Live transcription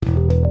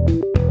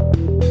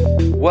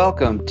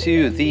Welcome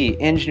to the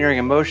Engineering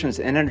Emotions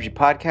and Energy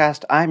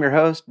Podcast. I'm your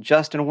host,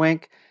 Justin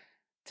Wink.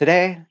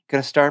 Today, I'm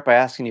going to start by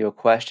asking you a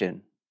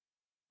question.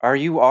 Are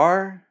you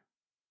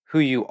who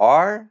you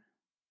are?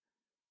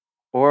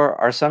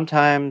 Or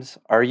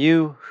are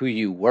you who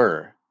you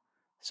were?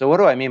 So what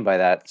do I mean by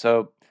that?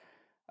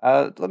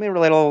 Let me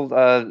relate a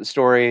little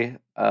story.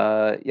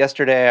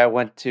 Yesterday, I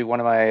went to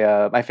one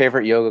of my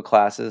favorite yoga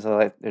classes.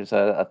 There's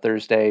a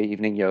Thursday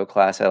evening yoga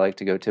class I like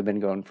to go to. I've been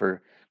going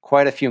for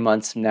quite a few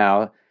months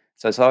now.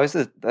 So it's always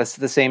that's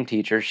the same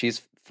teacher.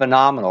 She's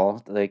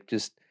phenomenal. Like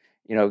just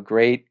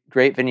great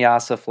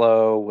vinyasa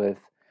flow with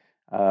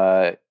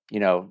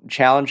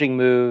challenging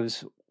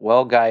moves,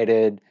 well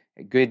guided,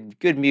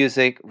 good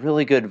music,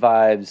 really good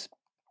vibes,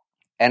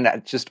 and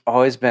it's just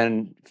always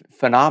been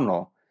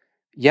phenomenal.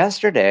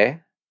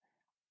 Yesterday,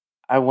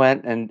 I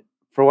went and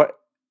for what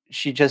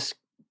she just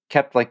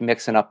kept like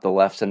mixing up the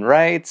lefts and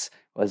rights,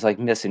 was like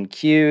missing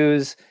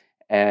cues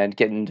and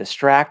getting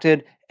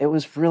distracted. It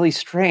was really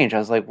strange. I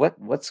was like,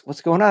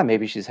 what's going on?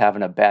 Maybe she's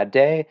having a bad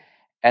day.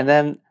 And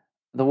then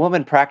the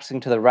woman practicing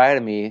to the right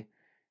of me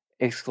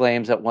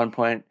exclaims at one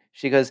point,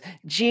 she goes,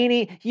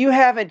 "Jeannie, you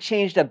haven't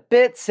changed a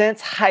bit since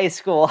high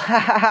school."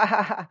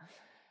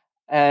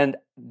 And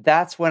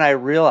that's when I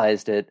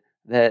realized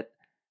that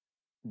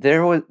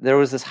there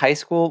was this high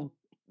school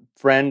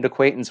friend,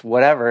 acquaintance,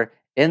 whatever,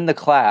 in the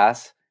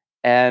class,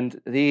 and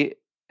the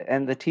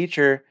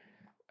teacher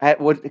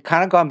would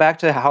kind of gone back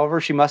to however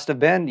she must have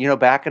been,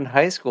 back in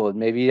high school.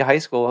 Maybe high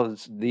school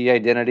was the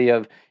identity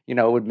of,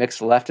 would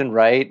mix left and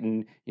right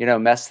and,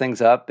 mess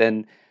things up.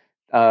 And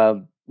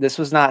this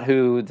was not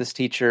who this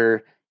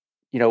teacher,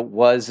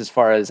 was as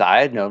far as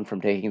I had known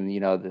from taking,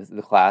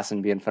 the class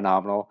and being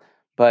phenomenal.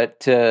 But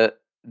to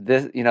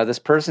this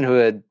person who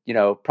had,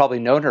 probably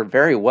known her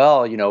very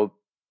well,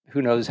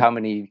 who knows how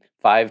many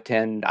 5,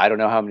 10, I don't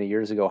know how many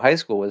years ago high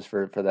school was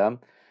for them.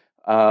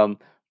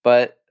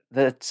 But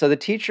the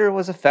teacher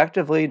was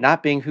effectively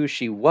not being who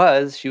she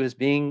was. She was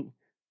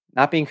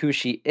not being who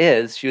she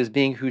is. She was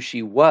being who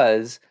she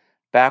was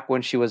back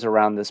when she was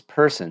around this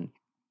person.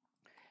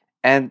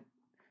 And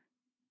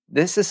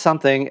this is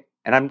something,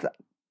 and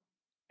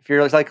if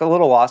you're like a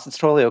little lost, it's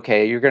totally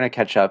okay. You're going to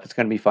catch up. It's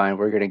going to be fine.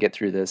 We're going to get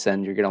through this,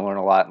 and you're going to learn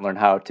a lot and learn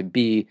how to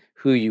be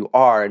who you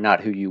are and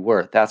not who you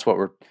were. That's what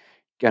we're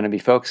going to be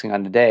focusing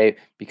on today,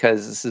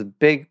 because this is a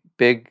big,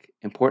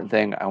 important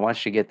thing. I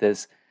want you to get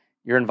this.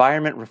 Your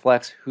environment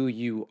reflects who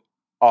you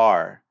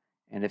are.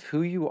 And if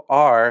who you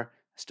are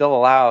still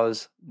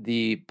allows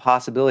the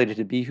possibility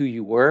to be who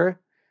you were,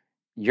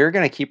 you're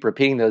going to keep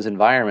repeating those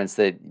environments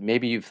that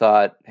maybe you've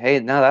thought, hey,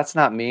 no, that's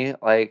not me.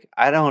 Like,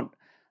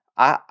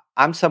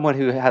 I'm someone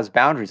who has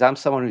boundaries. I'm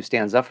someone who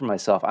stands up for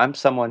myself. I'm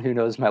someone who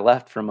knows my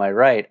left from my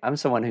right. I'm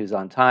someone who's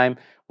on time,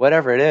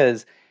 whatever it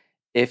is.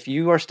 If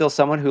you are still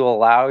someone who will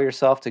allow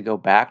yourself to go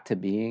back to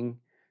being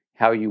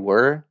how you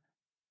were,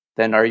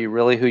 then are you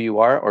really who you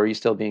are, or are you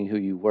still being who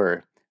you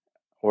were?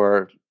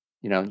 Or,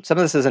 some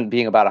of this isn't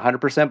being about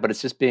 100%, but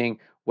it's just being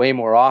way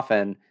more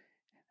often.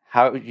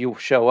 How you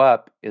show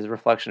up is a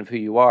reflection of who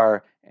you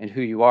are, and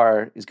who you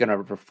are is going to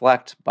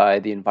reflect by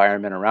the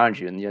environment around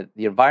you. And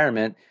the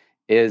environment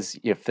is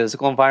your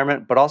physical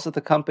environment, but also the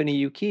company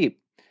you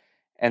keep.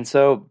 And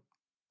so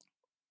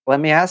let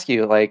me ask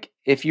you, like,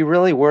 if you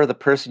really were the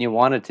person you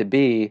wanted to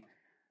be,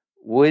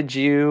 would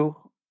you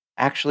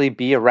actually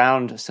be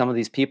around some of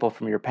these people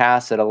from your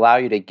past that allow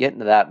you to get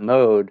into that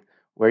mode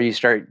where you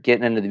start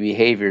getting into the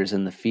behaviors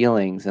and the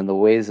feelings and the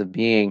ways of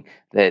being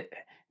that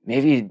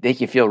maybe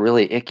make you feel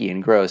really icky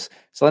and gross?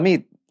 So let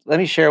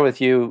me share with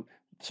you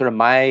sort of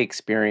my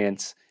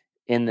experience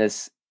in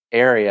this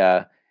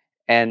area.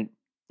 And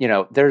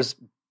there's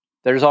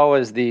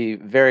always the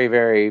very,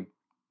 very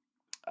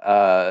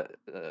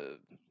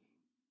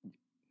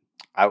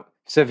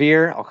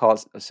severe, I'll call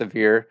it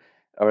severe,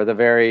 or the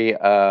very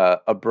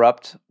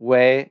abrupt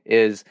way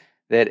is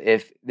that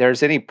if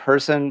there's any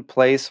person,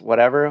 place,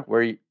 whatever,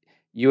 where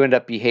you end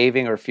up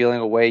behaving or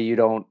feeling a way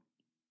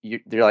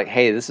they're like,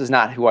 hey, this is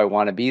not who I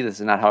want to be. This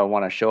is not how I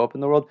want to show up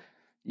in the world.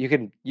 You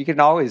can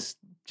always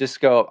just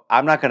go,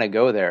 I'm not going to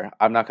go there.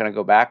 I'm not going to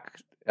go back.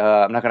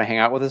 I'm not going to hang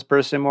out with this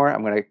person anymore.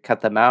 I'm going to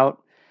cut them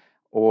out.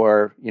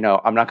 Or,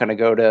 I'm not going to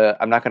go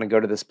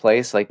to this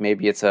place. Like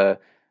maybe it's a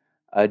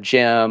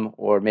gym,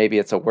 or maybe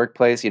it's a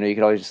workplace. You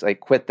can always just like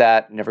quit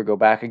that, never go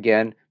back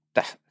again.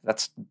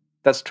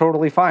 That's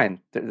totally fine.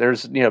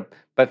 There's,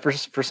 but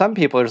for some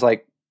people, there's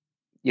like,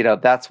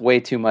 that's way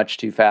too much,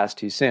 too fast,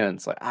 too soon.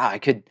 It's like, I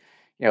could,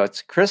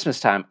 it's Christmas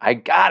time. I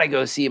gotta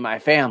go see my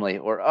family.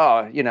 Or,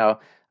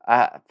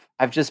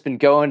 I've just been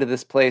going to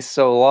this place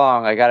so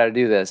long. I gotta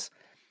do this.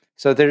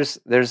 So there's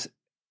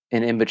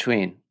an in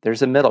between.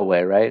 There's a middle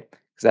way, right?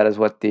 Because that is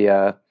what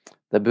the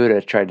Buddha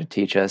tried to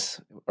teach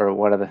us, or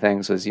one of the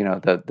things was,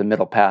 the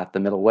middle path, the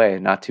middle way.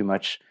 Not too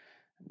much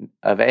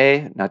of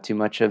A, not too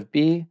much of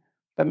B,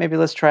 but maybe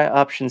let's try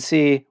option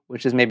C,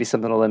 which is maybe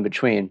something a little in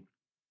between.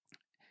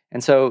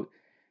 And so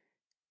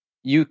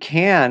you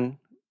can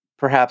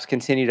perhaps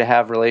continue to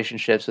have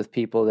relationships with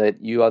people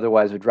that you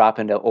otherwise would drop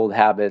into old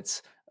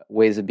habits,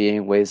 ways of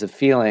being, ways of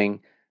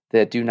feeling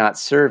that do not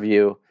serve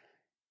you.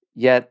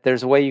 Yet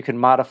there's a way you can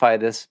modify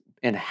this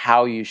in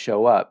how you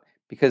show up,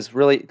 because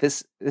really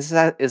this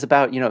is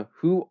about,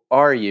 who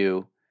are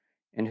you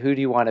and who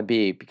do you want to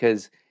be?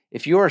 Because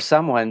if you are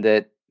someone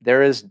that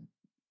there is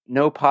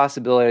no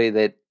possibility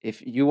that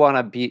if you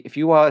want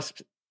to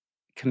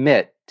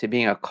commit to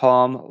being a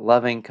calm,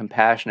 loving,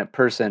 compassionate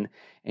person,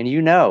 and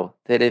you know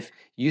that if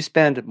you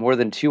spend more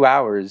than 2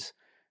 hours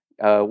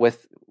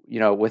with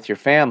your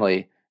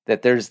family,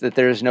 that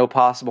there's no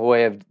possible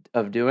way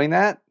of doing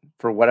that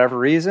for whatever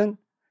reason,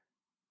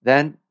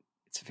 then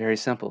it's very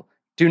simple.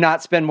 Do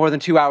not spend more than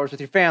 2 hours with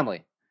your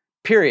family.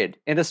 Period.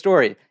 End of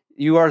story.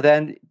 You are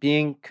then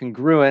being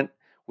congruent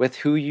with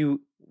who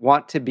you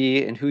want to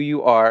be and who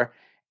you are,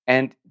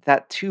 and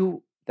that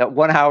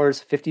 1 hour,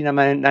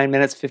 59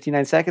 minutes,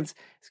 59 seconds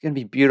is going to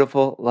be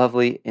beautiful,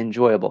 lovely,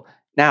 enjoyable.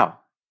 Now,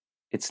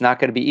 it's not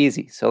going to be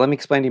easy. So let me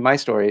explain to you my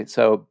story.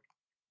 So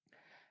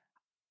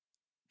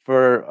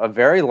for a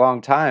very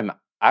long time,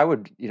 I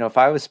would, if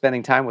I was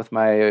spending time with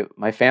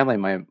my family,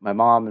 my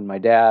mom and my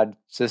dad,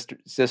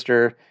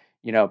 sister,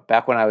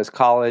 back when I was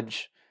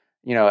college,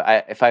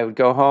 if I would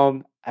go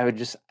home, I would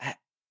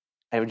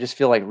just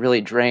feel like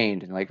really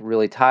drained and like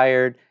really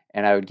tired,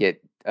 and I would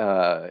get,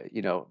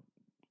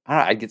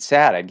 I'd get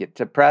sad, I'd get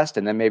depressed,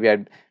 and then maybe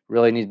I'd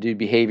really need to do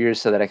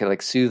behaviors so that I could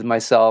like soothe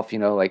myself,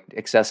 like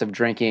excessive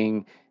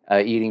drinking,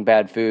 eating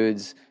bad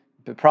foods.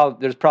 But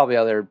there's probably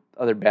other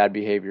bad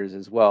behaviors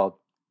as well.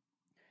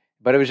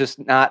 But it was just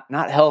not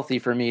healthy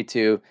for me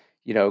to,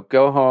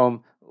 go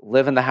home,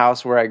 live in the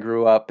house where I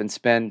grew up, and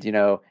spend,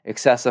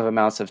 excessive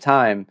amounts of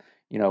time,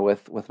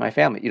 with my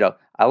family.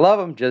 I love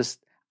them.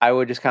 I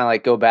would just kind of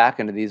like go back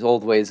into these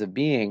old ways of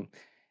being,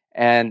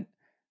 and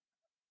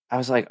I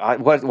was like,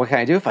 what can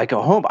I do if I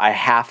go home? I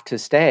have to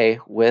stay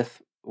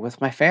with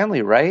my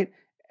family, right?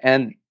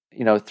 And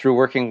through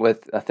working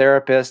with a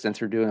therapist and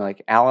through doing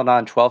like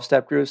Al-Anon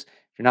 12-step groups.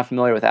 If you're not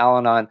familiar with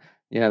Al-Anon,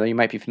 you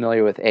might be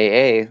familiar with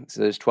AA.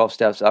 So there's 12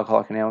 steps,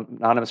 Alcoholics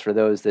Anonymous, for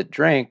those that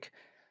drink.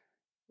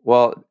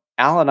 Well,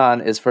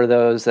 Al-Anon is for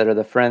those that are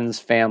the friends,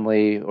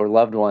 family, or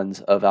loved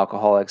ones of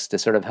alcoholics, to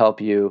sort of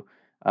help you,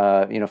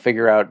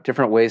 figure out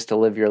different ways to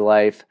live your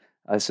life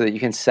so that you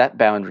can set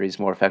boundaries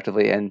more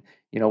effectively. And,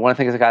 one of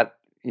the things I got,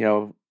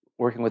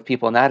 working with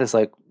people in that is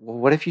like, well,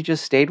 what if you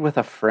just stayed with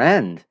a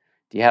friend?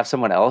 Do you have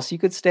someone else you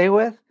could stay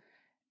with?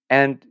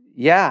 And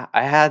yeah,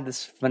 I had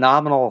this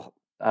phenomenal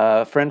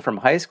friend from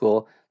high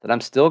school that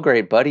I'm still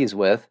great buddies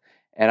with.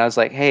 And I was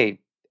like, hey,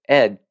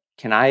 Ed,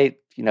 can I,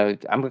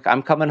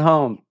 I'm coming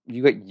home.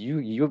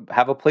 You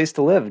have a place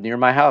to live near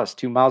my house,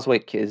 2 miles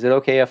away. Is it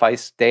okay if I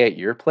stay at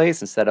your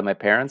place instead of my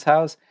parents'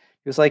 house?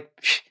 He was like,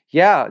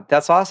 yeah,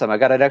 that's awesome. I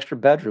got an extra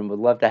bedroom. Would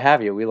love to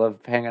have you. We love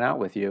hanging out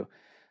with you.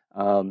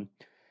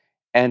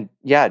 And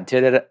yeah,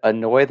 did it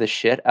annoy the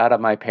shit out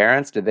of my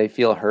parents? Did they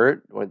feel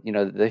hurt, or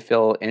did they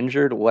feel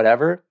injured,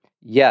 whatever?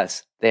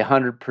 Yes, they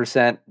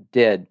 100%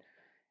 did.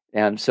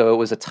 And so it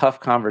was a tough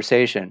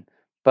conversation.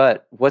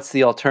 But what's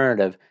the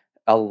alternative?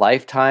 A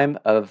lifetime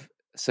of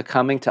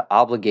succumbing to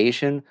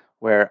obligation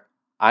where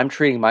I'm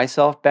treating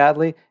myself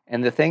badly.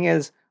 And the thing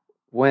is,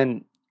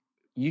 when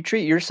you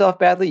treat yourself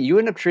badly, you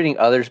end up treating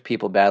other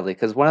people badly.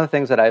 Because one of the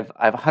things that I've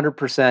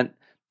 100%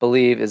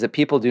 believe is that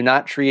people do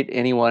not treat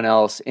anyone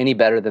else any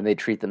better than they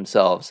treat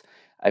themselves.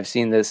 I've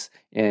seen this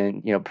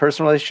in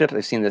personal relationships.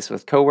 I've seen this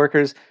with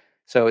coworkers.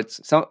 So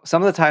it's some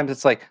of the times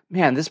it's like,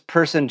 man, this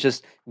person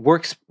just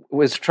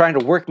was trying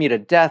to work me to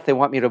death. They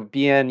want me to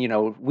be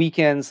in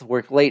weekends,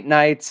 work late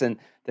nights, and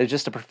they're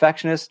just a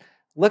perfectionist.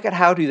 Look at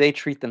how do they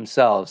treat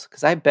themselves,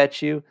 because I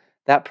bet you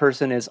that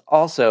person is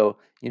also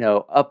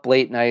up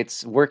late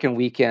nights, working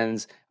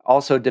weekends,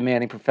 also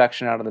demanding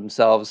perfection out of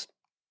themselves.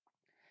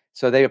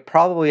 So they're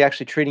probably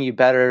actually treating you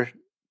better.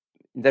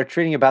 They're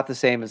treating you about the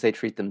same as they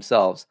treat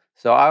themselves.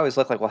 So I always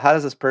look like, well, how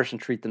does this person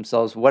treat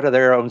themselves? What are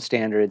their own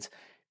standards?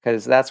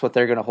 Because that's what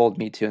they're going to hold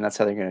me to, and that's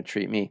how they're going to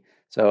treat me.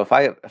 So if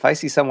I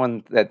see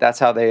someone that's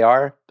how they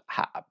are,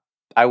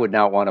 I would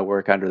not want to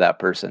work under that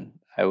person.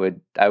 I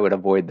would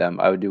avoid them.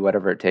 I would do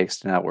whatever it takes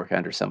to not work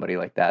under somebody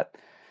like that.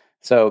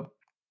 So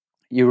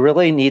you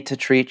really need to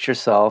treat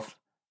yourself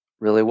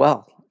really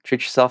well.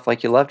 Treat yourself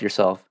like you loved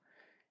yourself.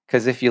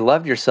 Because if you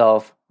loved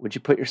yourself, would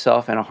you put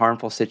yourself in a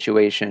harmful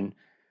situation?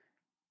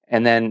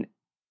 And then,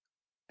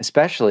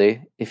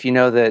 especially if you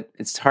know that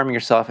it's harming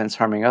yourself and it's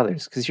harming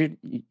others, because you're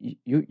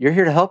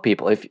here to help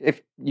people.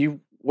 If you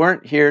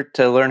weren't here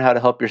to learn how to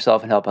help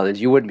yourself and help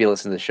others, you wouldn't be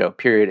listening to the show.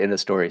 Period. End of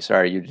story.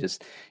 Sorry, you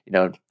just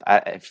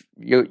if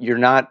you're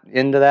not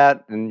into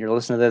that and you're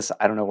listening to this,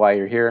 I don't know why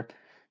you're here,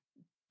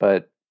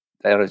 but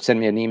send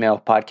me an email,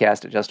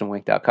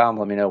 podcast@justinwink.com.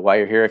 Let me know why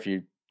you're here. If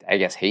you, I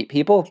guess, hate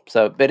people.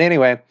 So, but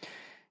anyway,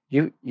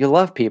 you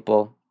love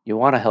people. You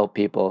want to help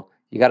people.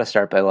 You got to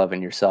start by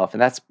loving yourself,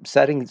 and that's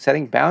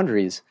setting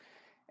boundaries.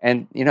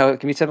 And it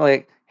can be something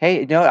like,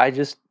 hey,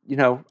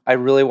 I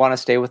really want to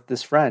stay with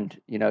this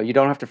friend. You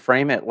don't have to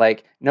frame it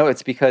like, no,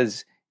 it's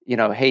because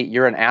hey,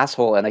 you're an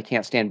asshole and I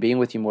can't stand being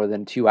with you more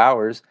than 2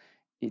 hours.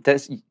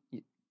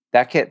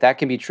 that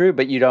can be true,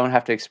 but you don't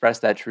have to express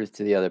that truth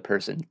to the other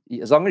person.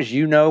 As long as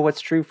you know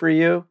what's true for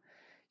you,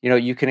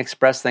 you can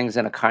express things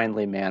in a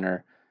kindly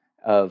manner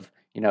of,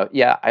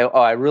 yeah,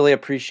 I really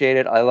appreciate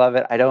it. I love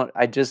it.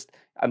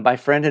 My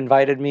friend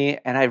invited me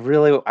and I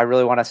really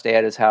want to stay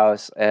at his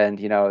house. And,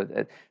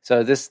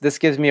 so this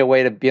gives me a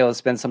way to be able to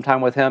spend some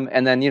time with him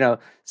and then,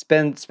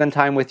 spend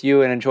time with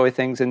you and enjoy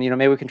things. And,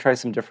 maybe we can try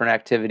some different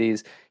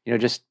activities,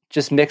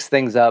 just mix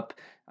things up,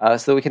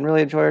 so that we can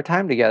really enjoy our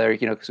time together,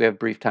 because we have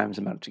brief times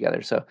amount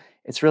together. So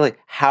it's really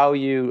how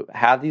you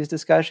have these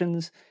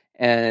discussions.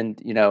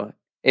 And,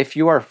 if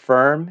you are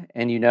firm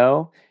and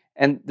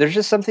and there's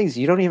just some things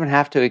you don't even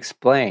have to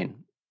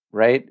explain,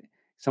 right?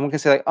 Someone can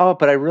say like, "Oh,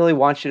 but I really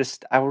want you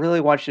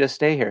to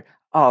stay here."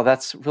 "Oh,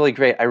 that's really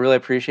great. I really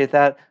appreciate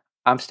that.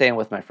 I'm staying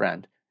with my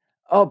friend."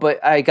 "Oh,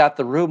 but I got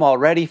the room all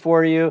ready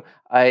for you.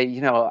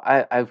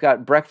 I've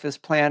got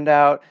breakfast planned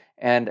out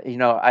and,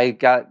 I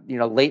got,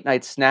 late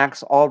night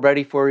snacks all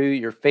ready for you,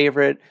 your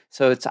favorite.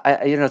 So it's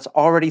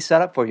already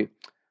set up for you."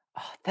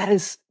 Oh, that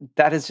is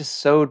just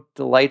so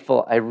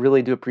delightful. I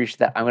really do appreciate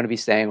that. I'm going to be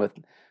staying with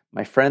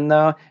my friend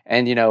though,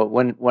 and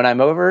when I'm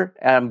over,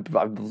 I'm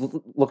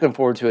looking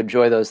forward to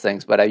enjoy those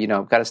things. But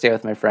got to stay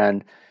with my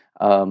friend.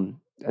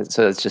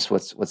 So it's just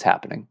what's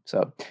happening.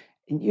 So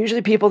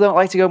usually people don't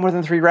like to go more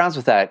than 3 rounds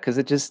with that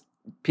because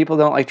people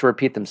don't like to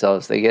repeat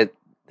themselves. They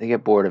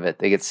get bored of it.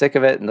 They get sick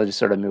of it, and they'll just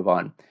sort of move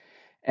on.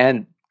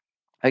 And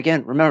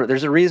again, remember,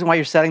 there's a reason why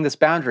you're setting this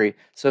boundary.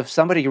 So if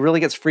somebody really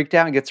gets freaked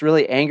out and gets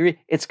really angry,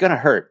 it's going to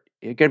hurt.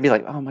 You're going to be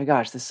like, "Oh my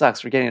gosh, this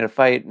sucks. We're getting in a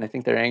fight and I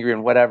think they're angry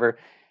and whatever."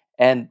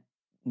 And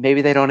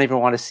maybe they don't even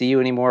want to see you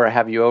anymore or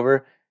have you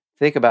over.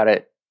 Think about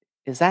it.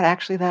 Is that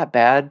actually that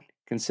bad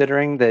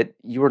considering that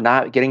you are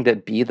not getting to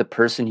be the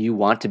person you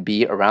want to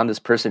be around this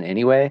person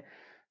anyway?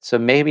 So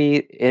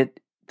maybe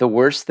the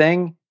worst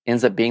thing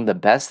ends up being the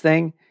best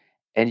thing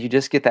and you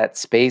just get that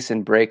space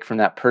and break from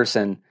that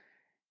person.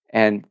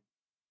 And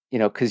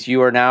because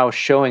you are now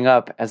showing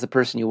up as the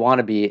person you want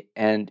to be,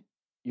 and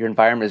your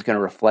environment is going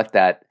to reflect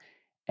that.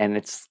 And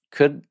it's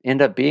could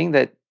end up being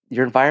that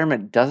your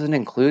environment doesn't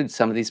include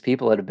some of these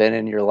people that have been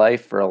in your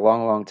life for a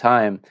long, long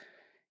time.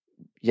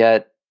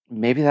 Yet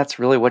maybe that's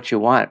really what you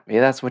want. Maybe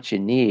that's what you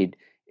need.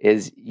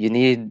 Is you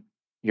need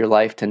your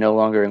life to no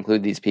longer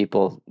include these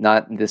people,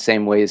 not in the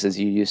same ways as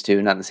you used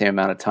to, not in the same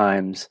amount of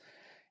times.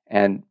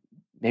 And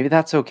maybe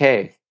that's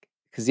okay.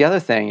 Because the other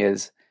thing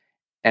is,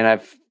 and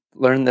I've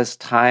learned this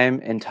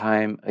time and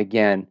time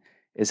again,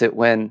 is that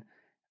when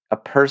a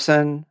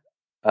person,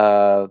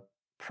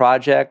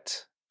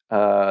 project,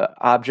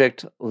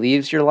 object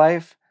leaves your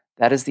life,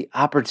 that is the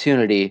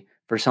opportunity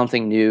for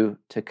something new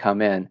to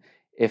come in.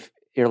 If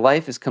your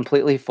life is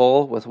completely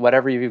full with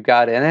whatever you've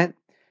got in it,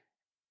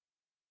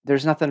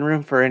 there's nothing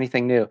room for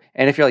anything new.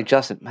 And if you're like,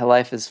 "Justin, my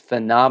life is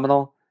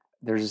phenomenal,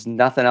 there's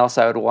nothing else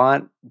I would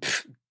want,"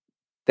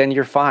 then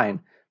you're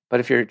fine. But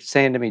if you're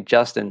saying to me,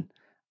 "Justin,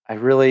 I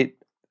would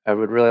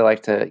really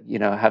like to,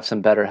 have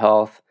some better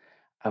health.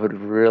 I would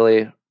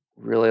really,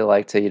 really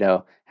like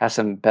to, have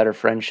some better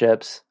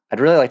friendships. I'd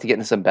really like to get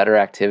into some better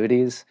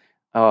activities.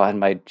 Oh, and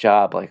my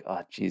job, like,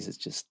 oh, geez,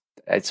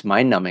 it's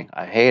mind numbing.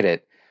 I hate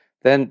it."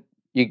 Then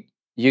you,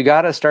 you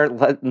got to start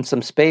letting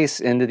some space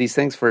into these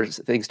things for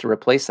things to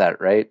replace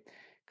that, right?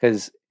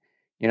 Because,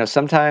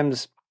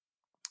 sometimes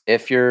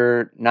if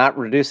you're not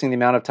reducing the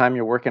amount of time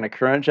you're working a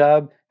current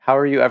job, how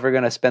are you ever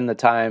going to spend the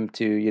time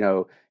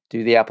to,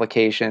 do the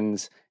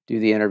applications, do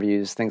the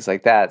interviews, things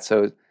like that?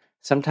 So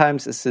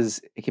sometimes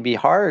it can be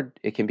hard,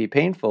 it can be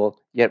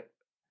painful, yet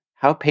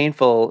how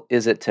painful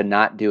is it to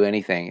not do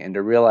anything and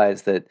to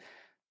realize that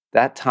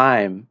that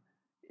time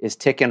is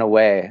ticking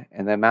away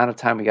and the amount of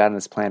time we got on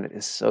this planet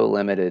is so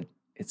limited.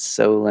 It's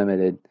so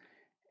limited.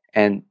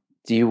 And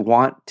do you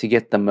want to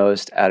get the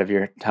most out of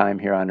your time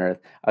here on Earth?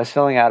 I was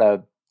filling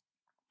out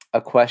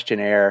a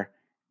questionnaire,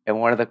 and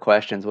one of the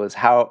questions was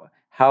how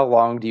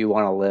long do you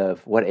want to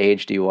live? What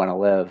age do you want to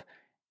live?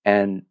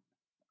 And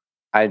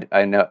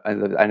I know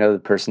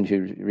the person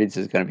who reads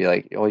this is going to be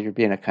like, "Oh, you're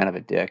being a kind of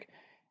a dick,"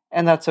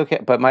 and that's okay.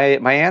 But my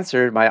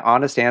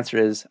honest answer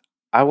is,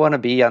 I want to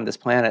be on this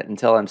planet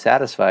until I'm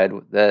satisfied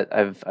that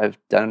I've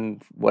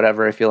done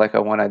whatever I feel like I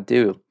want to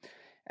do,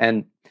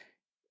 and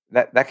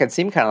that can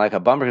seem kind of like a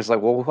bummer because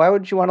like, well, why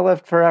would you want to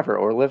live forever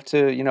or live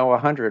to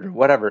 100 or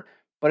whatever?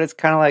 But it's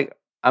kind of like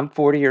I'm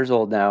 40 years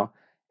old now,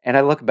 and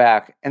I look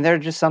back, and there are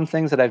just some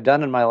things that I've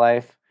done in my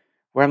life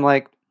where I'm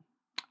like,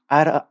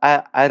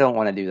 I don't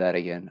want to do that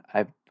again.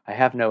 I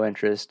have no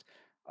interest.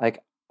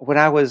 Like when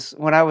I was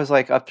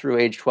like up through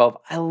age 12,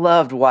 I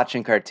loved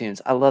watching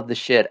cartoons. I loved the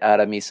shit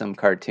out of me some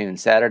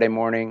cartoons. Saturday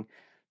morning,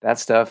 that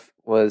stuff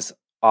was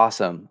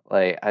awesome.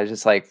 Like I was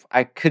just like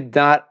I could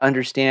not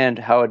understand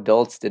how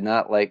adults did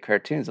not like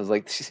cartoons. I was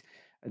like,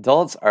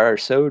 adults are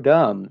so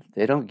dumb.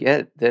 They don't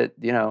get that,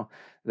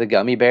 the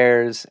Gummy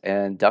Bears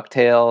and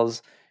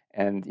DuckTales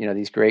and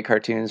these great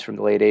cartoons from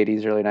the late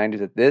 80s, early 90s,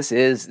 that this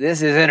is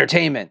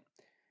entertainment.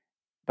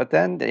 But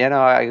then,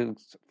 I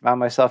found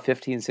myself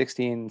 15,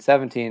 16,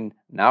 17,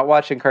 not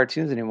watching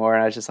cartoons anymore.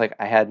 And I was just like,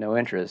 I had no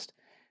interest.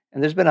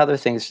 And there's been other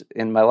things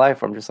in my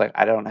life where I'm just like,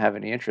 I don't have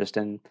any interest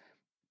in.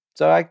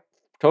 So I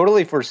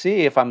totally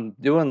foresee, if I'm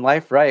doing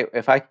life right,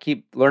 if I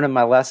keep learning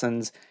my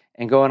lessons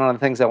and going on the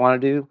things I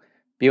want to do,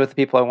 be with the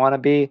people I want to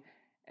be,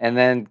 and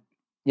then,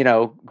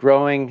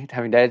 growing,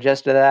 having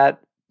digested that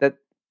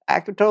I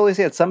could totally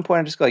see at some point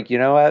I'm just like, you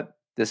know what,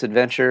 this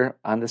adventure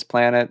on this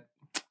planet,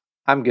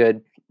 I'm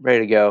good, ready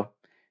to go,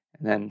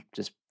 and then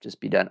just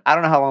be done. I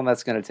don't know how long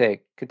that's going to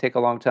take. Could take a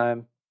long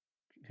time.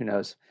 Who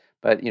knows?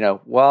 But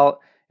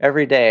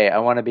every day I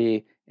want to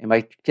be, am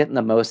I getting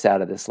the most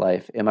out of this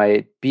life? Am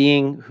I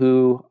being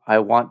who I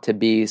want to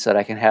be so that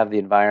I can have the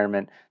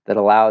environment that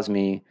allows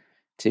me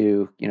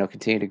to,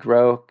 continue to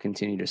grow,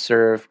 continue to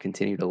serve,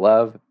 continue to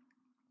love?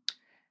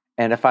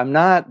 And if I'm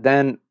not,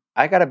 then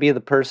I got to be the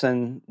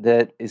person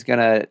that is going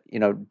to,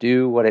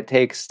 do what it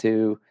takes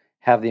to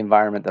have the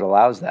environment that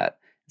allows that.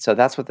 So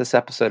that's what this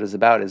episode is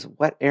about, is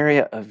what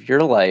area of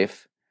your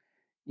life,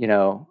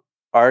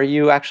 are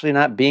you actually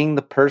not being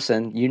the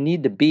person you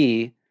need to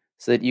be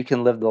so that you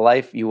can live the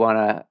life you want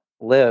to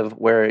live,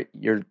 where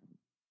you're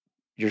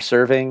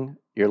serving,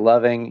 you're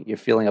loving, you're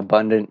feeling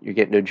abundant, you're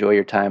getting to enjoy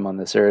your time on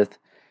this earth.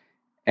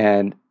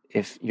 And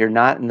if you're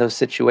not in those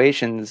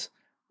situations,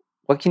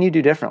 what can you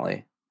do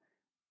differently?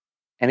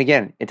 And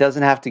again, it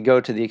doesn't have to go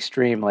to the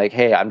extreme, like,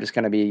 hey, I'm just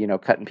going to be,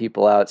 cutting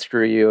people out.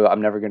 Screw you.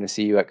 I'm never going to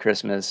see you at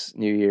Christmas,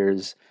 New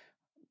Year's,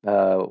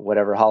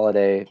 whatever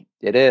holiday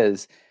it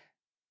is.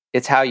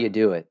 It's how you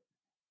do it.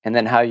 And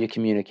then how you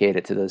communicate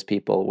it to those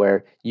people,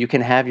 where you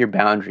can have your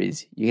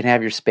boundaries, you can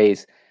have your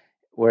space,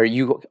 where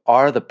you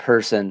are the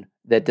person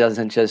that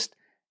doesn't just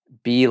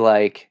be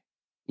like,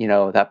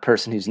 that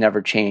person who's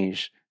never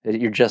changed,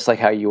 that you're just like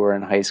how you were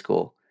in high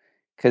school.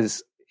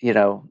 Because,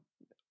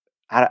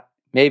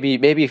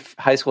 maybe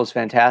high school is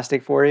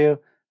fantastic for you,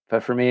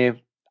 but for me,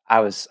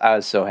 I was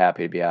so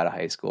happy to be out of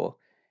high school.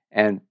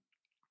 And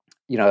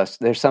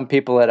there's some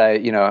people that I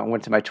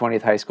went to my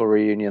 20th high school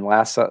reunion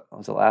last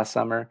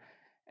summer,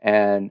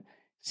 and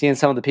seeing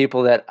some of the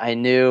people that I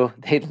knew,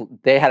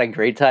 they had a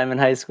great time in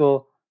high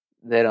school.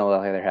 They don't look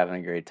like they're having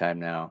a great time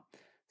now.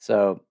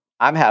 So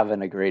I'm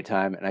having a great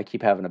time, and I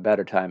keep having a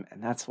better time,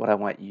 and that's what I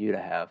want you to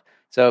have.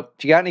 So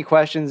if you got any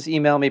questions,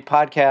 email me,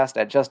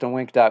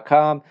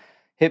 podcast@justinwink.com.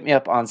 Hit me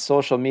up on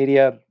social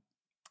media,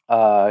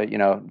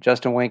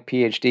 Justin Wink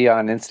PhD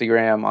on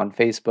Instagram, on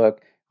Facebook.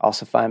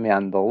 Also find me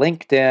on the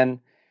LinkedIn.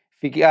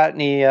 If you got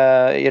any,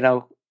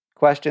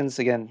 questions,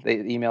 again,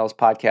 the email is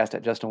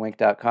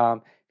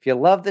podcast@justinwink.com. If you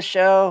love the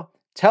show,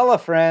 tell a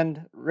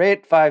friend,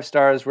 rate 5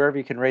 stars wherever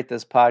you can rate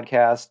this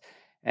podcast.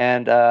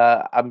 And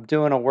I'm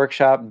doing a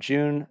workshop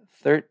June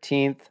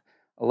 13th,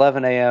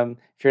 11 a.m.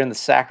 If you're in the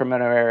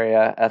Sacramento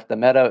area, at the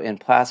Meadow in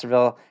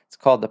Placerville. It's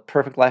called the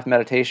Perfect Life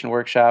Meditation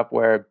Workshop,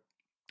 where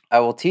I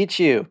will teach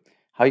you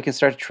how you can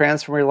start to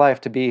transform your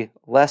life to be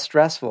less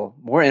stressful,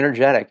 more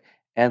energetic,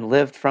 and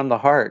lived from the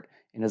heart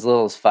in as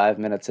little as 5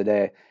 minutes a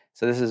day.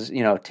 So this is,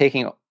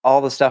 taking all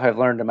the stuff I've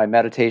learned in my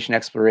meditation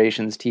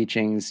explorations,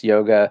 teachings,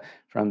 yoga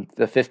from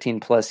the 15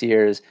 plus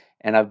years,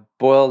 and I've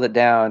boiled it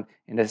down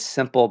into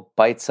simple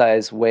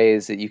bite-sized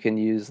ways that you can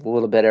use a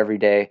little bit every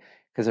day,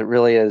 because it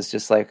really is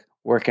just like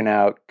working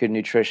out, good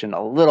nutrition.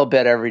 A little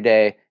bit every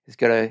day is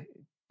going to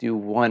do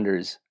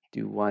wonders,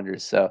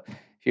 So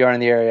if you are in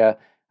the area,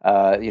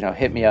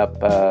 hit me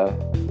up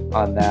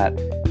on that.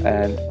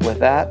 And with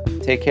that,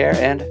 take care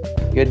and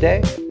good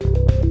day.